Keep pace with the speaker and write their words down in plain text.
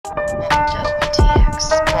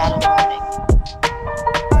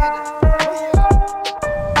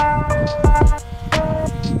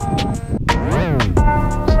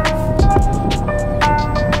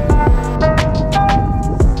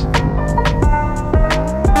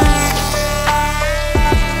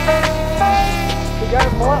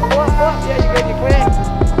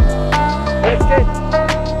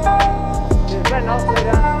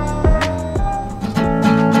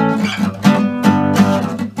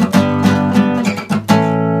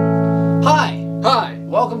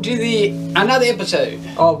welcome to another episode.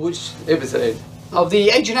 Oh, which episode? Of the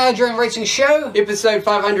H&R Drone Racing Show. Episode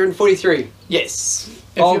 543. Yes.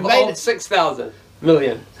 If you've made it 6,000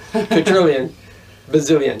 million, quadrillion,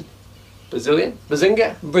 bazillion. Bazillion?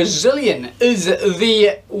 Bazinga? Brazilian is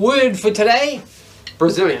the word for today.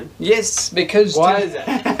 Brazilian? Yes, because... Why is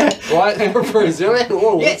that? Why? Brazilian?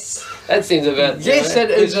 Whoa. Yes. That seems a bit... Yes, it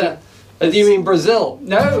is a... Do you mean Brazil?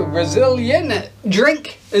 No, Brazilian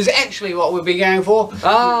drink is actually what we'll be going for.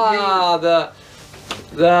 Ah, the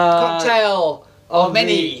cocktail of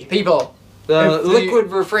many people. The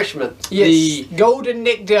liquid refreshment. Yes, the golden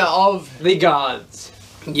nectar of the gods.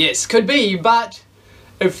 Yes, could be, but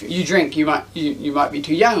if you drink, you might be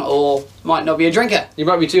too young or might not be a drinker. You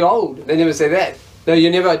might be too old. They never say that. No,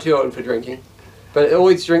 you're never too old for drinking, but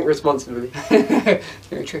always drink responsibly.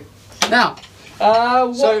 Very true. Now.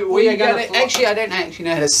 So we are going to... Actually, I don't actually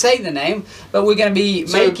know how to say the name, but we're going to be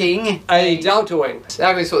making... a delta wing.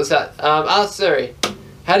 How do we sort this out? Ask Siri,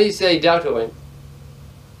 how do you say delta wing?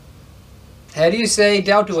 How do you say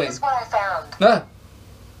delta wing? Here's what I found. No,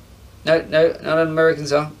 not an American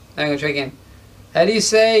song. I'm going to try again. How do you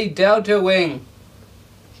say delta wing?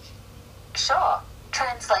 Sure.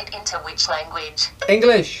 Translate into which language?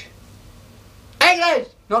 English. English!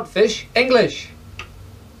 Not fish. English.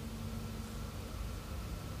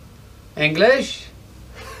 English?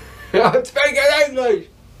 Speak in English!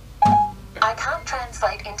 I can't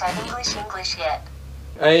translate into English yet.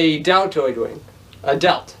 A deltoid wing. A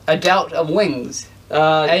delt. A delt of wings.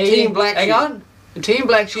 Team Black Sheep. Hang on. Team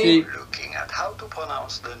Black Sheep. Looking at how to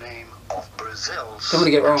pronounce the name of Brazil's Don't want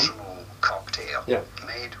to get wrong. national cocktail. Yeah.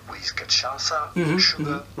 Made with cachaça,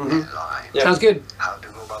 sugar, and lime. Yeah. Sounds good. How to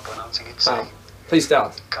go about pronouncing it? Say Please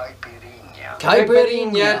start. Caipirinha.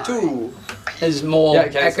 Caipirinha 2. is more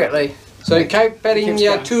accurately. So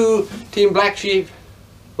Caipirinha 2, Team Black Sheep,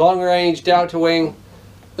 long range delta wing,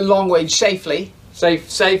 Long range safely.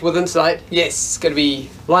 safe within sight. Yes, it's going to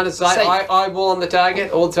be... Line of sight, Safe. eyeball on the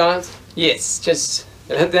target all times. Yes, just...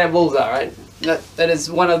 And hit that bullseye, right? That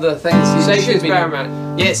is one of the things you Safety should is be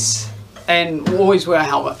paramount. Yes, and always wear a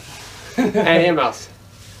helmet. And earmuffs.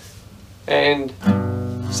 And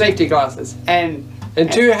safety glasses. And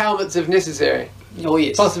 2 helmets if necessary. oh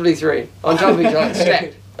yes. Possibly 3. On top of each other,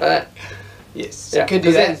 stacked. Yes, Yeah, could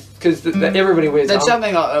do that. Because everybody wears That's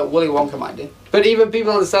helmets. something like Willy Wonka might do. But even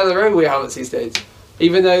people on the side of the road wear helmets these days.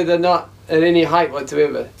 Even though they're not at any height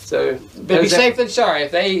whatsoever. So But be safe than sorry.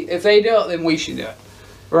 If they do it, then we should do it.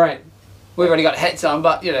 right. We've already got hats on,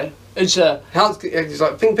 but you know, it's It's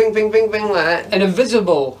like ping, ping, ping, ping, ping, like that. an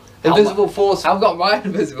invisible helmet. Invisible force. I've got my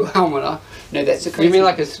invisible helmet on. No, that's a crazy. You mean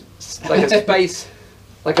like a space,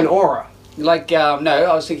 like an aura? Like no,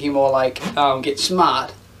 I was thinking more like get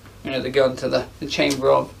smart. You know, they go into the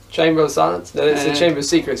chamber of Chamber of Silence? No, that's the Chamber of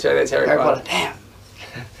Secrets. Yeah, that's Harry Potter. Damn.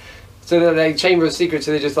 So they Chamber of Secrets,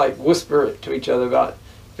 so they just like whisper it to each other about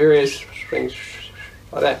various things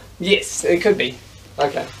like that. Yes, it could be.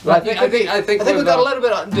 Okay. But I think we've got a little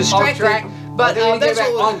bit distracted, off track, but I think we that's get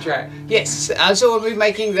back what on track. Yes, so we'll be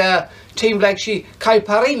making the Team Black Sheep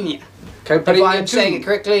Caipirinha. If I'm saying it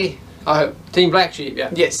correctly, I hope. Team Black Sheep,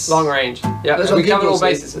 yeah. Yes. Long range. Yeah, That's what we covered Google all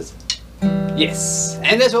says. bases. Yes,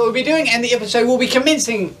 and that's what we'll be doing, and the episode will be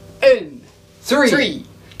commencing in 3,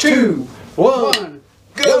 2, 1,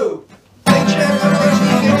 go!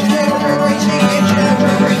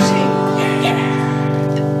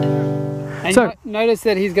 And so notice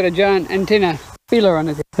that he's got a giant antenna feeler on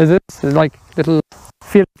his head. Is this like little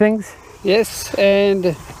feel things? Yes, and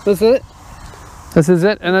this is it. This is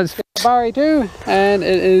it, and it's Bari too, and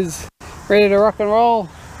it is ready to rock and roll.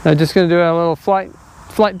 I'm just going to do a little flight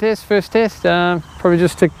test, first test. Probably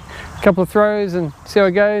just a couple of throws and see how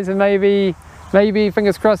it goes, and maybe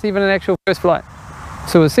fingers crossed even an actual first flight.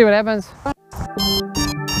 So we'll see what happens.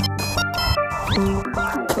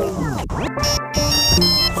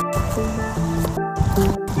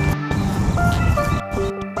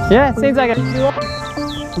 Yeah, seems like it. Yeah,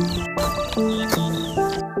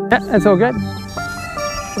 that's all good.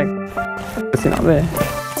 It's not there.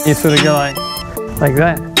 You sort of go like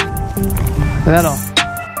that. Like that all.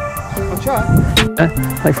 I'll try.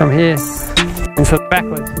 Yeah, like from here and sort of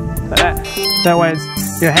backwards, like that. That way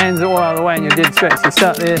your hands are all out of the way and you're dead straight. So you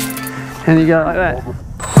start there and you go like that.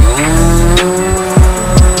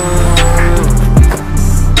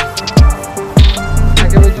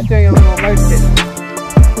 Okay, we're just doing a little motion test.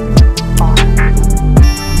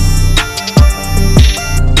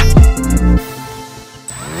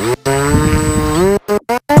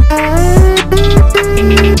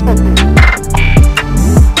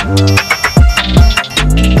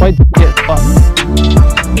 Wait to get up.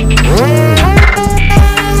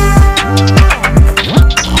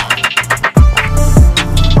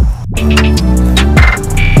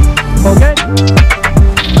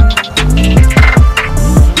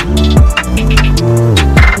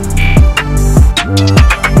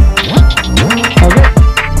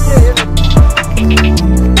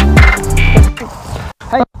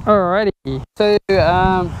 So,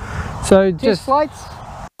 So test just flights,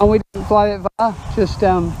 and we didn't fly that far, just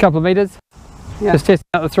a couple of meters. yeah. Just testing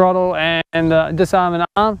out the throttle and disarm and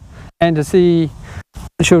arm, and to see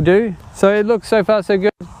what she'll do. So it looks so far so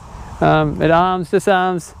good. It arms,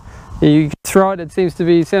 disarms. You can throw it. It seems to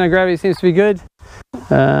be center of gravity seems to be good.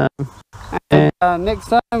 And next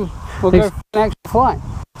time we'll go for an actual flight.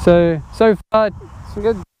 So far So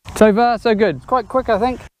good. so far so good. It's quite quick, I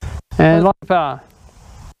think. And light power.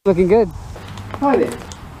 Looking good. Hi there.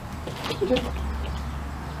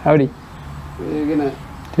 Howdy. We're gonna.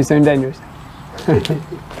 Too soon dangerous.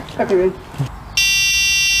 Okay, man.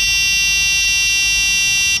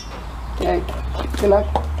 Okay. Good luck.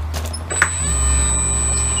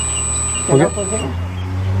 Okay. Up for a second.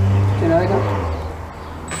 You know, like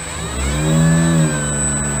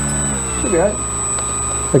should be right.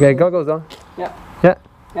 Okay, goggles on. Yeah. Yeah.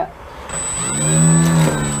 Yeah.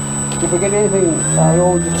 If we get anything,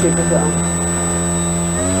 we'll just keep it down.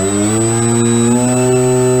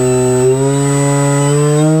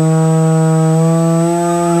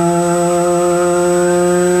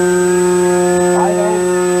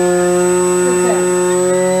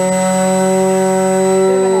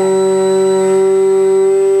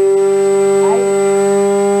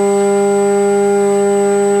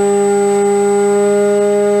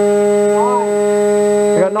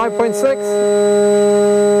 We got 9.6,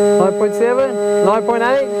 9.7, 9.8,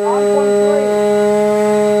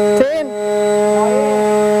 10,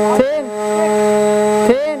 10,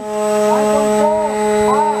 10,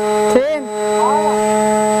 10.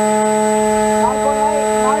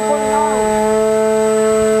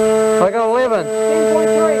 I got 11.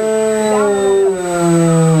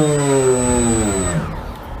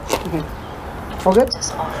 All good?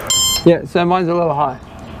 Yeah, so mine's a little high.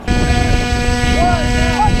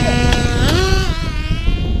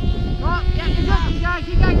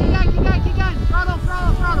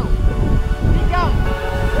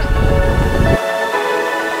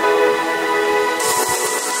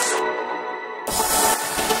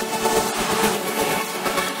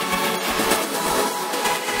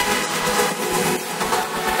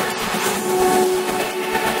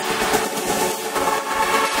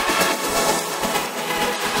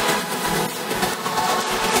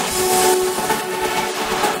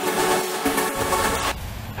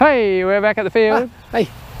 Hey, we're back at the field. Hey.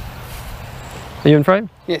 Are you in frame?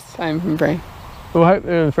 Yes, I'm from Brain. We'll hope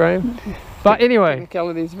you're in frame. But anyway,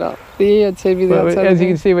 Technicalities about the I'd say be the well, outside as of you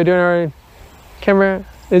the can see, we're doing our own camera.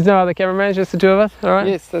 There's no other cameraman, just the two of us, all right?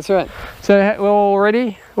 Yes, that's right. So we're all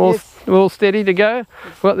ready, all, Yes. we're all steady to go.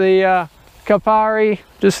 We've got the Caipi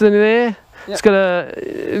just in there. Yep. It's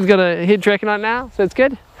got a head tracking on it now, so it's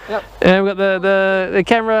good. Yep. And we've got the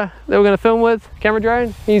camera that we're going to film with, camera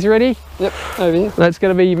drone. He's ready. Yep, over here. That's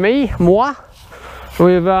going to be moi.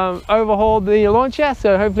 We've overhauled the launcher,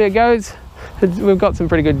 so hopefully it goes. We've got some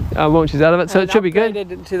pretty good launches out of it, so it should be good.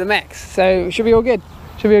 Upgraded to the max, so it should be all good.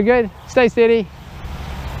 Should be all good. Stay steady.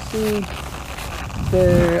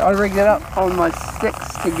 So I rigged it up on my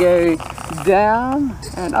sticks to go down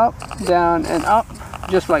and up,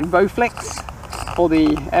 just like Bowflex for the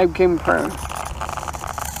Abcam Pro.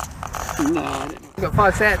 No, I didn't. We've got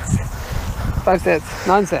 5 sets,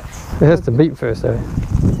 9 sets. It has to beep first, though.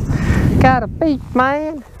 Gotta beep,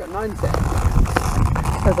 man. Got 9 sets.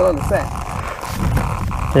 That's a lot of sets.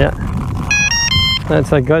 Yeah.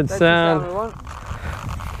 That's a good That's sound. the sound we want.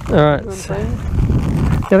 Alright. You want to So, play?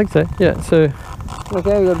 yeah, I think so. Yeah, so.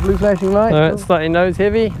 Okay, we've got a blue flashing light. Alright, slightly nose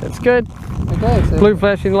heavy. That's good. Okay, so Blue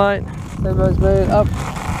flashing light. stabilise mode, up,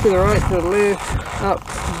 to the right, to the left, up,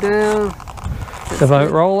 down. If I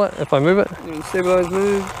roll it, if I move it. Stabilise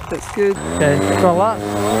move, that's good. Okay, roll up.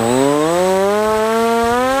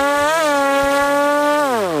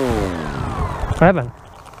 What happened?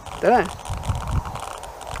 Don't know.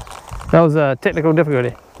 That was a technical difficulty.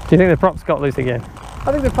 Do you think the props got loose again?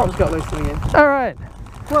 I think the props got loose again. Alright.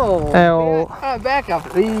 Whoa. Ow. Back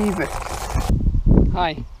up these.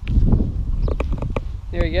 Hi.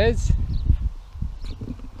 There he goes.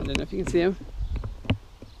 I don't know if you can see him.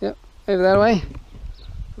 Yep, over that way.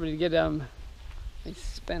 Ready to get a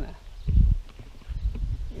spanner.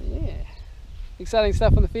 Yeah. Exciting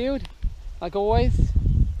stuff on the field, like always.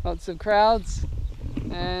 Lots of crowds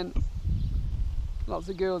and lots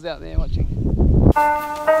of girls out there watching.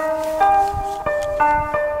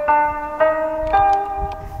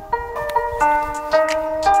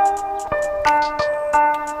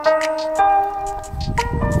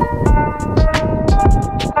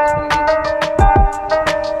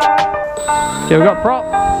 Okay, we've got prop.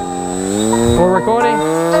 We're recording.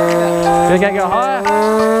 We can go higher.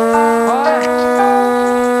 Higher.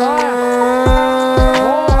 Higher.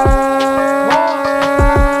 More.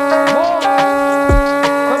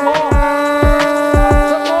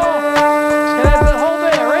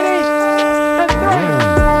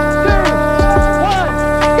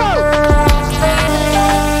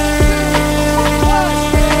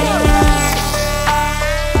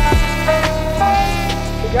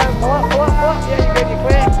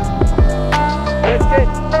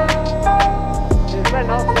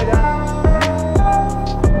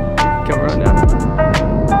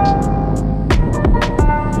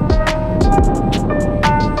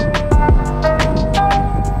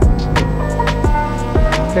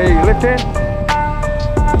 So you lift it.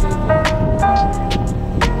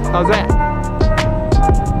 How's that?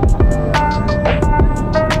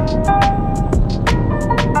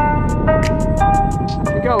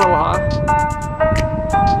 You go a little high.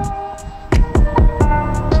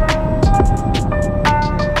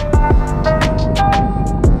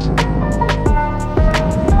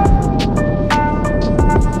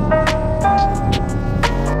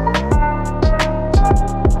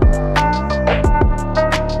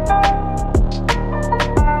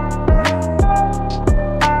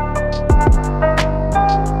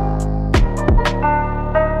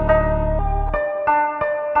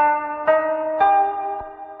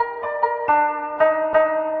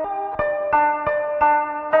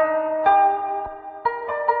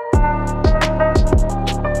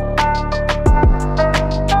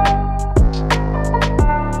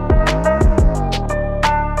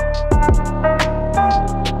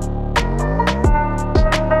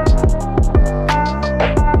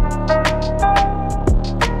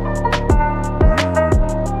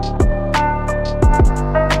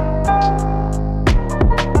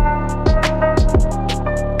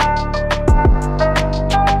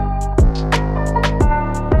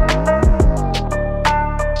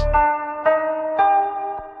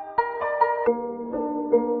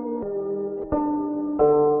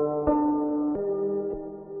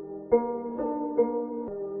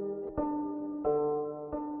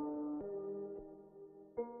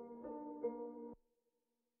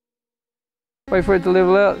 Wait for it to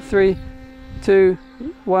level out. 3, 2,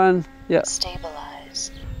 1. Yeah.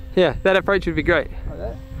 Stabilize. Yeah, that approach would be great. Like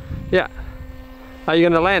that? Yeah. Are you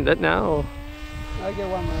going to land it now? Or? I'll get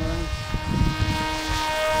one more round.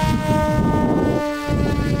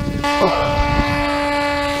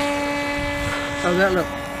 How's that look?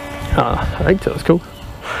 I think so. It's cool.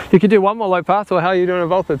 You could do one more low pass, or how are you doing a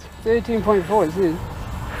voltage? 13.4 is it?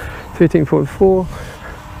 13.4.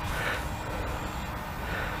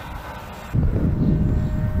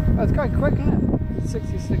 Oh, it's quite quick, isn't it?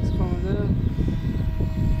 66 kilometers an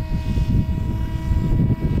hour.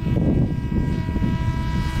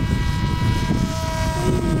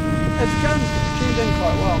 It's tuned in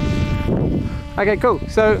quite well. Okay, cool.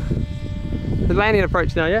 So the landing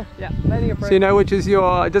approach now, yeah? Yeah, landing approach. So you know which is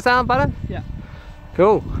your disarm button? Yeah.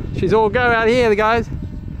 Cool. She's all go out here, the guys.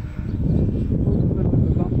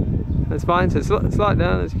 That's fine. So slide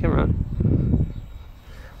down as you come around.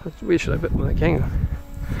 We should have a bit more hang on.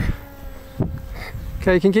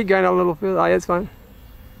 Okay, you can keep going a little further. Oh, yeah, it's fine.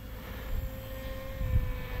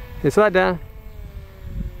 Yeah, slide down.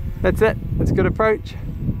 That's it. That's a good approach.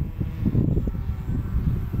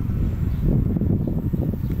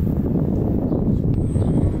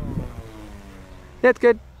 Yeah, it's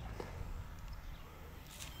good.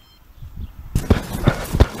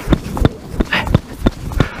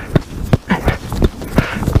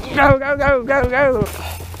 Go, go, go, go, go.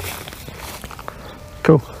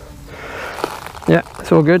 Cool. Yeah,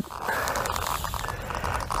 it's all good.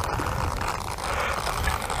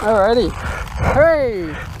 Alrighty.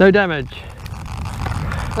 Hooray! No damage.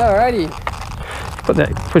 Alrighty.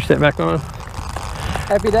 Push that back on.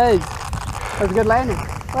 Happy days. That was a good landing.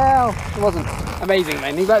 Well, it wasn't amazing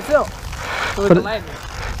landing, but still. It was a landing.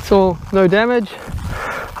 It's all no damage.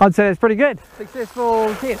 I'd say that's pretty good.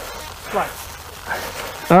 Successful test. Right.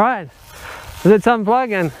 Alright. Let's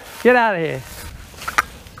unplug and get out of here.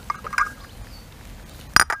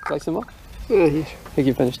 Play some more? I think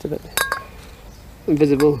you finished it.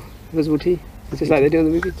 Invisible T. Just like they do in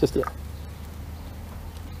the movie. Just, yeah.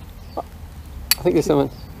 I think there's someone.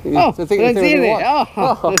 Oh, I don't see it.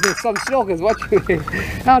 Oh, there's some stalkers watching.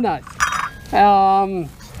 How nice.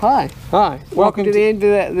 Hi. Hi. Welcome to the end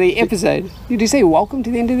of the episode. Did you say welcome to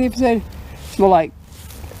the end of the episode? It's more like...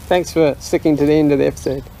 Thanks for sticking to the end of the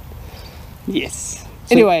episode. Yes.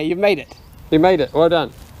 Anyway, you've made it. You made it. Well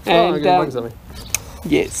done. And, I'm gonna bug something.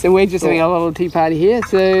 Yes, and we're just having a little tea party here.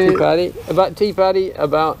 So Tea party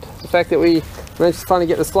about the fact that we managed to finally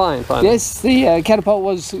get this flying finally. yes, the catapult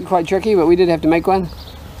was quite tricky, but we did have to make one.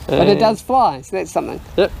 But it does fly, so that's something.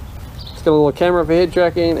 Yep. It's got a little camera for head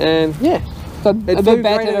tracking, and yeah, Got a bit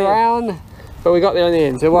battered around. but we got there in the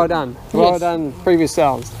end. So well done. Well Yes. done, previous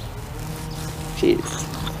selves. Cheers.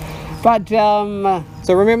 But So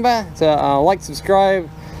remember to like, subscribe,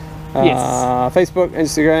 Yes. Facebook,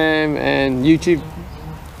 Instagram, and YouTube.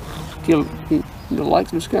 you'll like,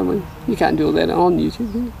 subscribe. You can't do all that on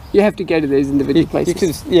YouTube. Do you? You have to go to those individual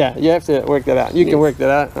places. Yeah, you have to work that out. You can Yes. work that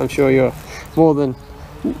out. I'm sure you're more than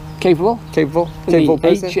Capable. capable The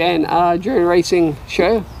person. H and R Drone Racing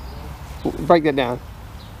Show. Break that down.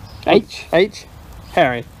 H.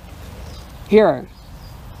 Harry. Hero.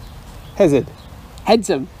 Hazard.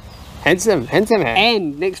 Handsome. Handsome hat.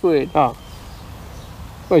 And next word. Oh.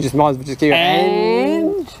 Well, just might as well just keep it.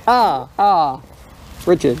 And.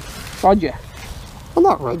 Richard. Roger. Well,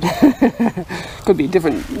 not Roger. Could be a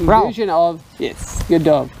different Ralph. version of. Yes, good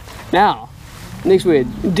dog. Now, next word.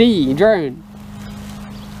 D. Drone.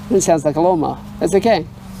 That sounds like a lawnmower. That's okay.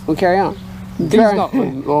 We'll carry on. D's not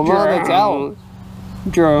lawnmower, that's L.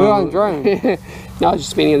 Drone. We're on drone. No, I was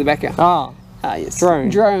just spinning in the background. Ah. Yes. Drone.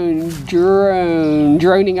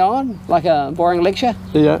 Droning on, like a boring lecture.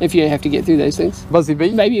 Yeah. If you have to get through those things. Buzzy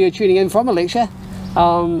bee. Maybe you're tuning in from a lecture.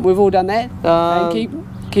 We've all done that. And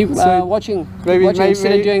keep so watching. maybe- instead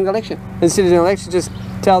maybe- of doing the lecture. Instead of doing a lecture, just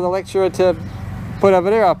tell the lecturer to put a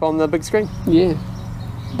video up on the big screen. Yeah.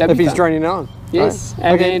 That'd If be he's fun. droning on. Yes. Right.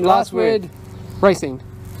 And Okay, then last word. Racing.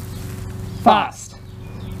 Fast.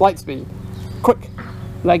 Light speed. Quick.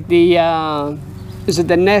 Like the is it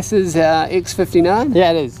the NASA's X-59?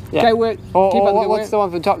 Yeah, it is. Yeah. Great work. Or, Keep up the or good what's work. the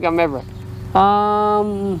one for Top Gun Maverick?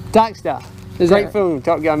 Dark Star. Is Great that- film,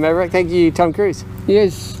 Top Gun Maverick. Thank you, Tom Cruise.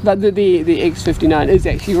 Yes, but the X-59 is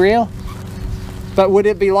actually real. But would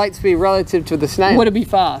it be light speed relative to the snail? Would it be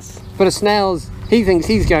fast? But a snail's, he thinks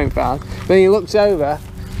he's going fast. Then he looks over,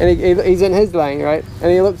 and he's in his lane, right?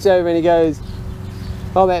 And he looks over and he goes,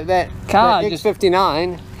 oh, that Car that just-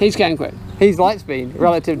 X-59, He's going quick. he's light speed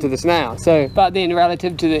relative to the snail. So, But then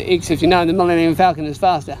relative to the X-59, the Millennium Falcon is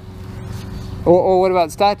faster. or what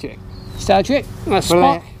about Star Trek? Star Trek? Spock?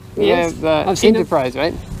 Well, they Yes. have the I've seen them. Enterprise,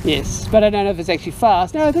 right? Yes, but I don't know if it's actually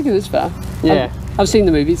fast. No, I think it is fast. Yeah. I've seen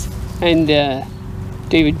the movies. And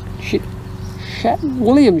William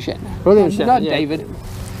Shatner. William Not Shatner, yeah. David.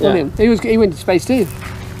 Yeah. William. He went to space too.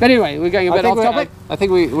 But anyway, we're going a bit off topic. I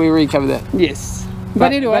think we recovered that. Yes.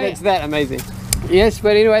 But anyway, it's that amazing. yes,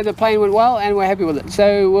 but anyway, the plane went well and we're happy with it.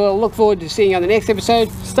 So we'll look forward to seeing you on the next episode.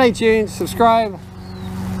 Stay tuned, subscribe,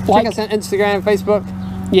 Like- check us on Instagram, Facebook,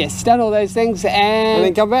 Yes, done all those things and then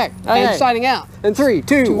and, come back. and Okay. signing out. In 3,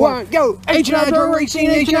 2, 1, go! H&R Drone Racing,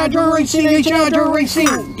 H&R Drone Racing, H&R Drone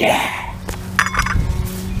Racing. Yeah.